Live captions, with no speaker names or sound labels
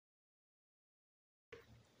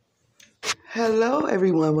Hello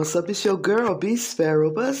everyone, what's up? It's your girl, B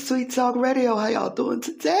Sparrow, BuzzzTweet Talk Radio. How y'all doing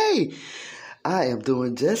today? I am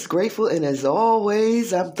doing just grateful, and as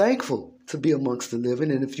always, I'm thankful to be amongst the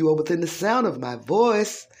living. And if you are within the sound of my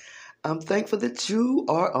voice, I'm thankful that you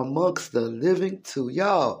are amongst the living too.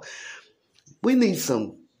 Y'all, we need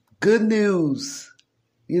some good news.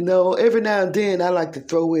 You know, every now and then I like to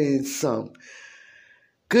throw in some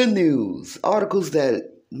good news, articles that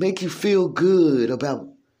make you feel good about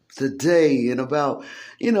the day and about,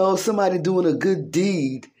 somebody doing a good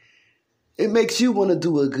deed. It makes you want to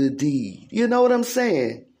do a good deed. You know what I'm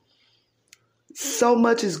saying? So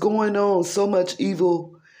much is going on, so much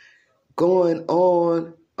evil going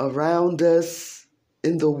on around us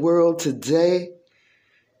in the world today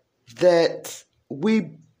that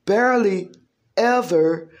we barely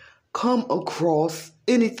ever come across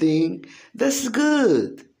anything that's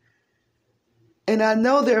good. And I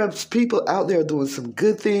know there are people out there doing some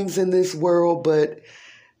good things in this world, but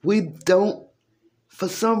for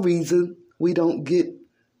some reason, we don't get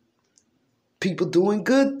people doing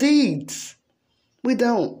good deeds. We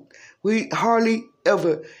don't. We hardly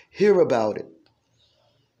ever hear about it.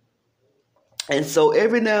 And so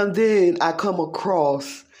every now and then I come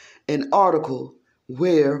across an article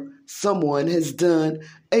where someone has done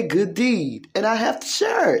a good deed, and I have to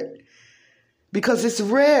share it because it's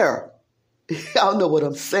rare. Y'all know what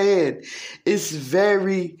I'm saying. It's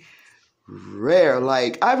very rare.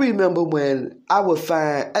 Like, I remember when there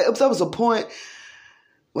was a point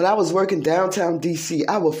when I was working downtown DC,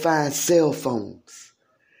 I would find cell phones.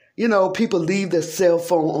 People leave their cell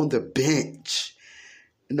phone on the bench.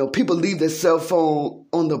 People leave their cell phone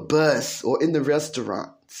on the bus or in the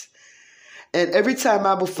restaurants. And every time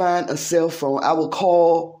I would find a cell phone, I would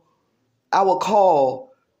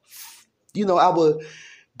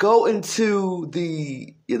go into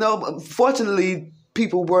fortunately,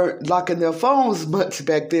 people weren't locking their phones much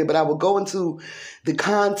back then, but I would go into the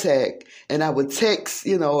contact and I would text,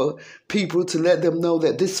 people to let them know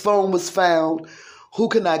that this phone was found. Who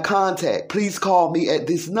can I contact? Please call me at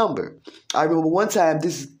this number. I remember one time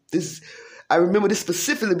I remember this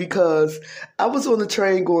specifically because I was on the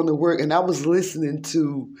train going to work and I was listening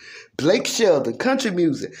to Blake Shelton, country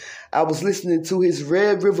music. I was listening to his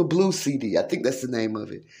Red River Blue CD. I think that's the name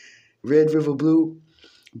of it. Red River Blue.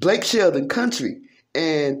 Blake Shelton, country.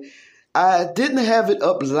 And I didn't have it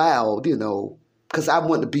up loud, because I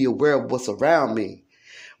wanted to be aware of what's around me.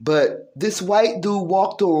 But this white dude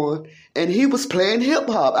walked on and he was playing hip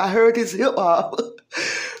hop. I heard his hip hop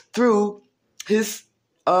through his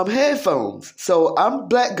headphones. So I'm a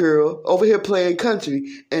black girl over here playing country,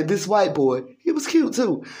 and this white boy, he was cute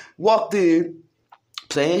too, walked in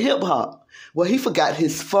playing hip hop. Well, he forgot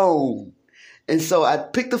his phone. And so I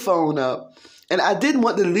picked the phone up, and I didn't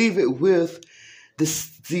want to leave it with the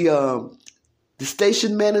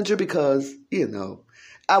station manager because,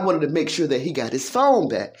 I wanted to make sure that he got his phone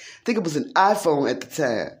back. I think it was an iPhone at the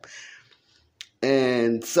time.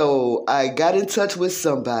 And so I got in touch with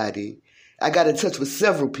somebody. I got in touch with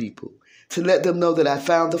several people to let them know that I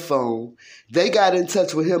found the phone. They got in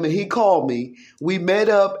touch with him and he called me. We met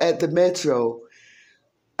up at the Metro,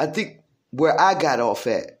 I think where I got off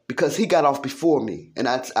at, because he got off before me. And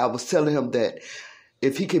I was telling him that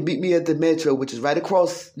if he can meet me at the Metro, which is right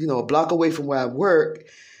across, a block away from where I work,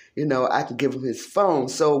 I could give him his phone.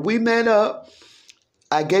 So we met up.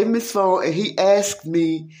 I gave him his phone and he asked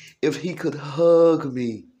me if he could hug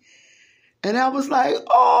me. And I was like,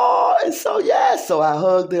 oh, and so, yeah. So I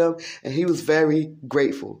hugged him, and he was very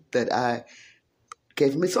grateful that I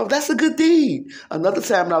gave him his phone. That's a good deed. Another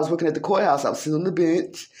time when I was working at the courthouse, I was sitting on the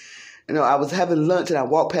bench. I was having lunch, and I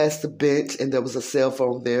walked past the bench, and there was a cell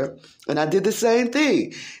phone there. And I did the same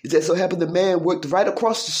thing. It just so happened the man worked right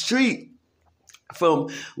across the street from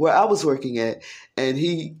where I was working at. And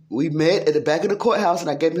we met at the back of the courthouse, and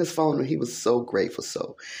I gave him his phone, and he was so grateful.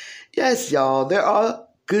 So, yes, y'all, there are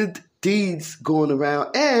good deeds going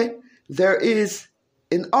around, and there is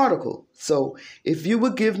an article. So if you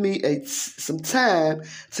would give me some time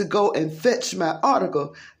to go and fetch my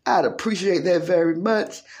article, I'd appreciate that very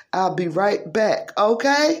much. I'll be right back.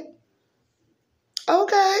 Okay?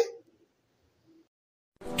 Okay.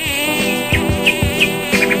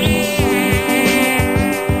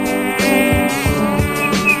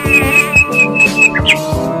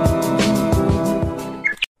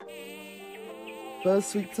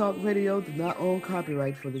 BuzzzTweet Talk Radio do not own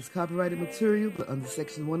copyright for this copyrighted material, but under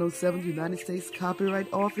Section 107 United States Copyright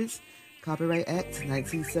Office, Copyright Act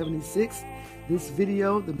 1976, this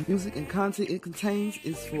video, the music and content it contains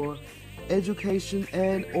is for education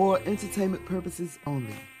and or entertainment purposes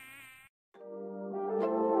only.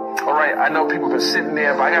 All right. I know people have been sitting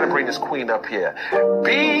there, but I got to bring this queen up here.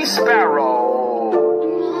 B Sparrow.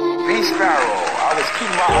 B Sparrow. I was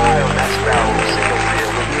keeping my eye on that Sparrow sitting over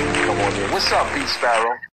there with me. Come on in. What's up, B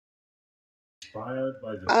Sparrow?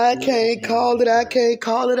 I can't call it. I can't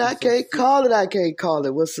call it. I can't call it. I can't call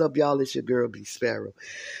it. What's up, y'all? It's your girl, B Sparrow.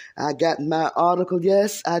 I got my article.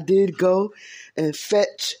 Yes, I did go and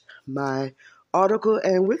fetch my article,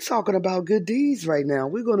 and we're talking about good deeds right now.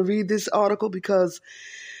 We're going to read this article because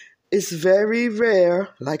it's very rare,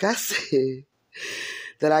 like I said,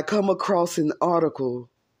 that I come across an article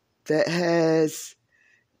that has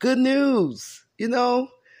good news. You know,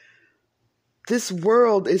 this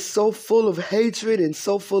world is so full of hatred and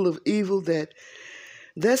so full of evil that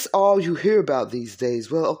that's all you hear about these days.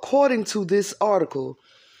 Well, according to this article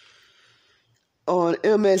on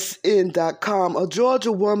MSN.com, a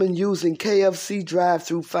Georgia woman using KFC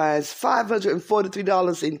drive-thru finds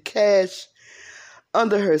 $543 in cash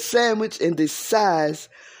under her sandwich and decides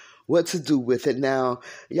what to do with it. Now,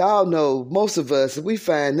 y'all know, most of us, if we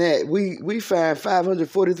find that, we find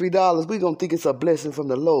 $543, we're going to think it's a blessing from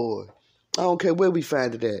the Lord. I don't care where we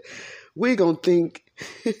find it at. We're going to think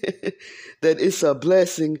that it's a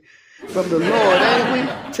blessing from the Lord, ain't we?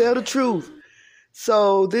 Tell the truth.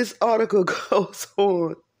 So this article goes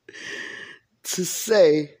on to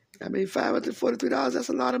say, $543, that's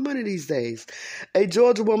a lot of money these days. A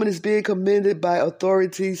Georgia woman is being commended by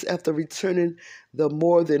authorities after returning the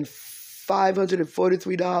more than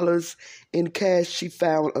 $543 in cash she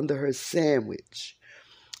found under her sandwich.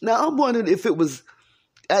 Now, I'm wondering if it was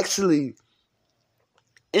actually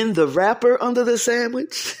in the wrapper under the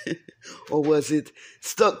sandwich, or was it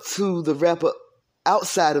stuck to the wrapper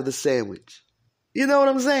outside of the sandwich? You know what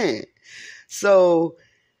I'm saying? So,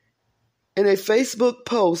 in a Facebook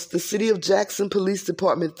post, the City of Jackson Police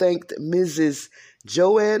Department thanked Mrs.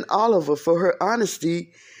 Joanne Oliver for her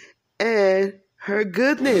honesty and her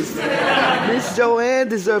goodness. Miss Joanne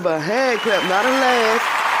deserves a hand clap, not a laugh,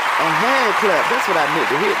 a hand clap. That's what I meant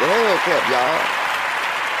to hit, the hand clap, y'all.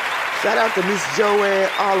 Shout out to Miss Joanne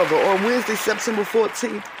Oliver. On Wednesday, September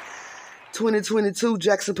 14th, 2022,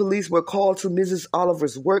 Jackson police were called to Mrs.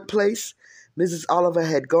 Oliver's workplace. Mrs. Oliver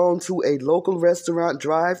had gone to a local restaurant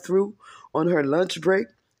drive-thru on her lunch break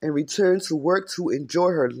and returned to work to enjoy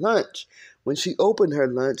her lunch. When she opened her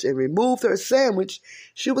lunch and removed her sandwich,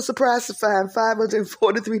 she was surprised to find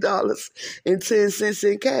 $543.10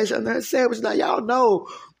 in cash under her sandwich. Now, y'all know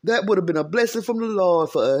that would have been a blessing from the Lord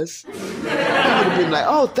for us. We would have been like,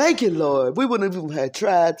 oh, thank you, Lord. We wouldn't even have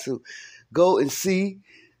tried to go and see,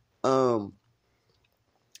 did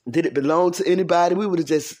it belong to anybody? We would have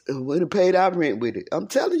just paid our rent with it. I'm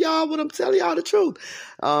telling y'all the truth.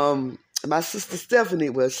 My sister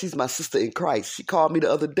Stephanie, well, she's my sister in Christ. She called me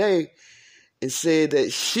the other day and said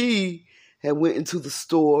that she had went into the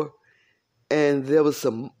store and there was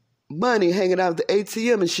some money hanging out of the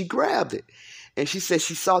ATM and she grabbed it. And she said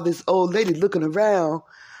she saw this old lady looking around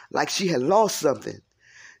like she had lost something.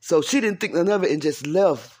 So she didn't think none of it and just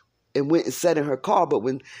left and went and sat in her car. But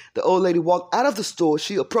when the old lady walked out of the store,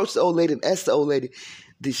 she approached the old lady and asked the old lady,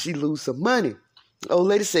 did she lose some money? The old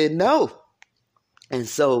lady said no. And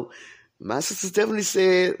so my sister Stephanie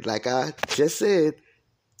said, like I just said,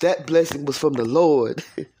 that blessing was from the Lord.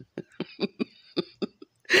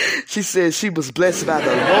 She said she was blessed by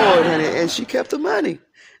the Lord, honey, and she kept the money.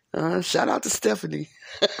 Shout out to Stephanie.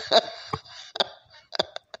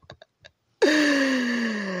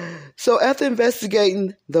 So after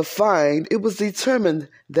investigating the find, it was determined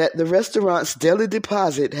that the restaurant's daily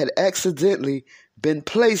deposit had accidentally been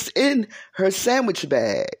placed in her sandwich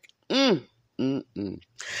bag.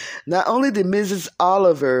 Not only did Mrs.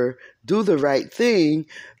 Oliver do the right thing,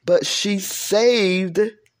 but she saved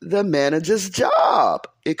the manager's job.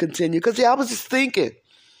 It continued. Because, I was just thinking,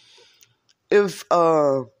 if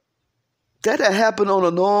that had happened on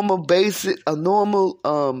a normal basis, a normal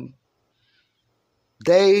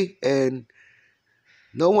day, and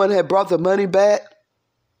no one had brought the money back,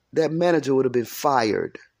 that manager would have been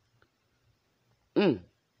fired.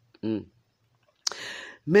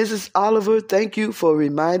 Mrs. Oliver, thank you for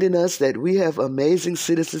reminding us that we have amazing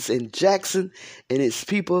citizens in Jackson and its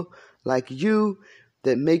people like you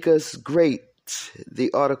that make us great.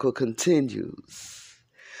 The article continues.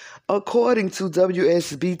 According to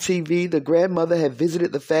WSB-TV, the grandmother had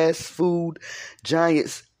visited the fast food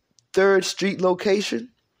giant's 3rd Street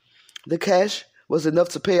location. The cash was enough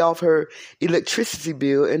to pay off her electricity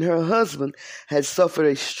bill, and her husband had suffered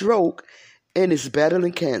a stroke and is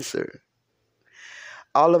battling cancer.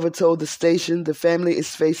 Oliver told the station the family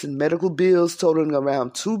is facing medical bills totaling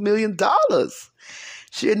around $2 million.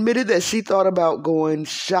 She admitted that she thought about going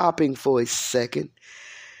shopping for a second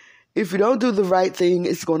If you don't do the right thing,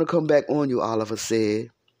 it's going to come back on you, Oliver said.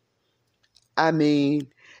 I mean,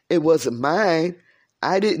 it wasn't mine.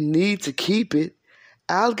 I didn't need to keep it.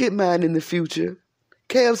 I'll get mine in the future.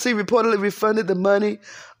 KFC reportedly refunded the money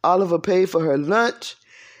Oliver paid for her lunch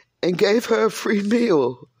and gave her a free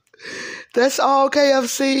meal. That's all,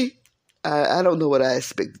 KFC? I don't know what I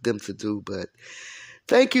expected them to do, but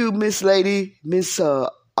thank you, Miss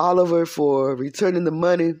Oliver, for returning the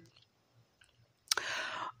money.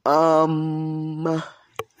 I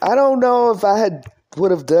don't know if I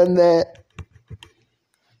would have done that.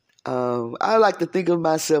 I like to think of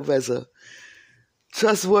myself as a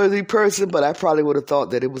trustworthy person, but I probably would have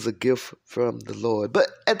thought that it was a gift from the Lord. But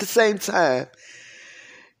at the same time,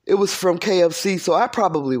 it was from KFC, so I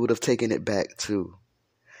probably would have taken it back too.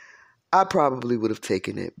 I probably would have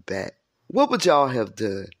taken it back. What would y'all have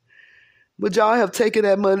done? Would y'all have taken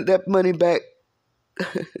that money back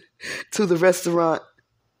to the restaurant?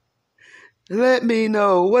 Let me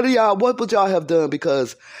know. What would y'all have done?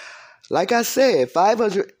 Because, like I said,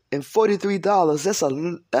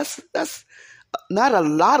 $543. That's not a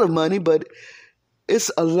lot of money, but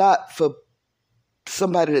it's a lot for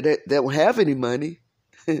somebody that don't have any money.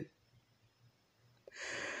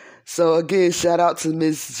 So again, shout out to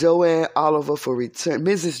Mrs. Joanne Oliver for returning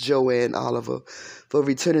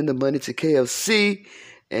the money to KFC,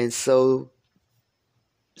 and so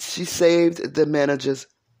she saved the manager's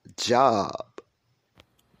job.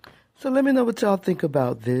 So let me know what y'all think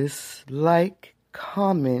about this. Like,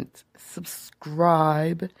 comment,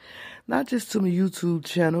 subscribe, not just to my YouTube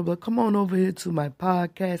channel, but come on over here to my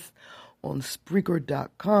podcast on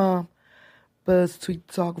Spreaker.com, BuzzzTweet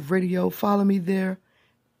Talk Radio. Follow me there.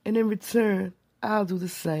 And in return, I'll do the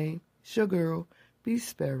same. It's your girl, B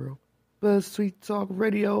Sparrow. BuzzzTweet Talk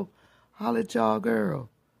Radio. Holla at y'all, girl.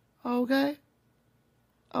 Okay?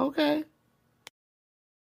 Okay?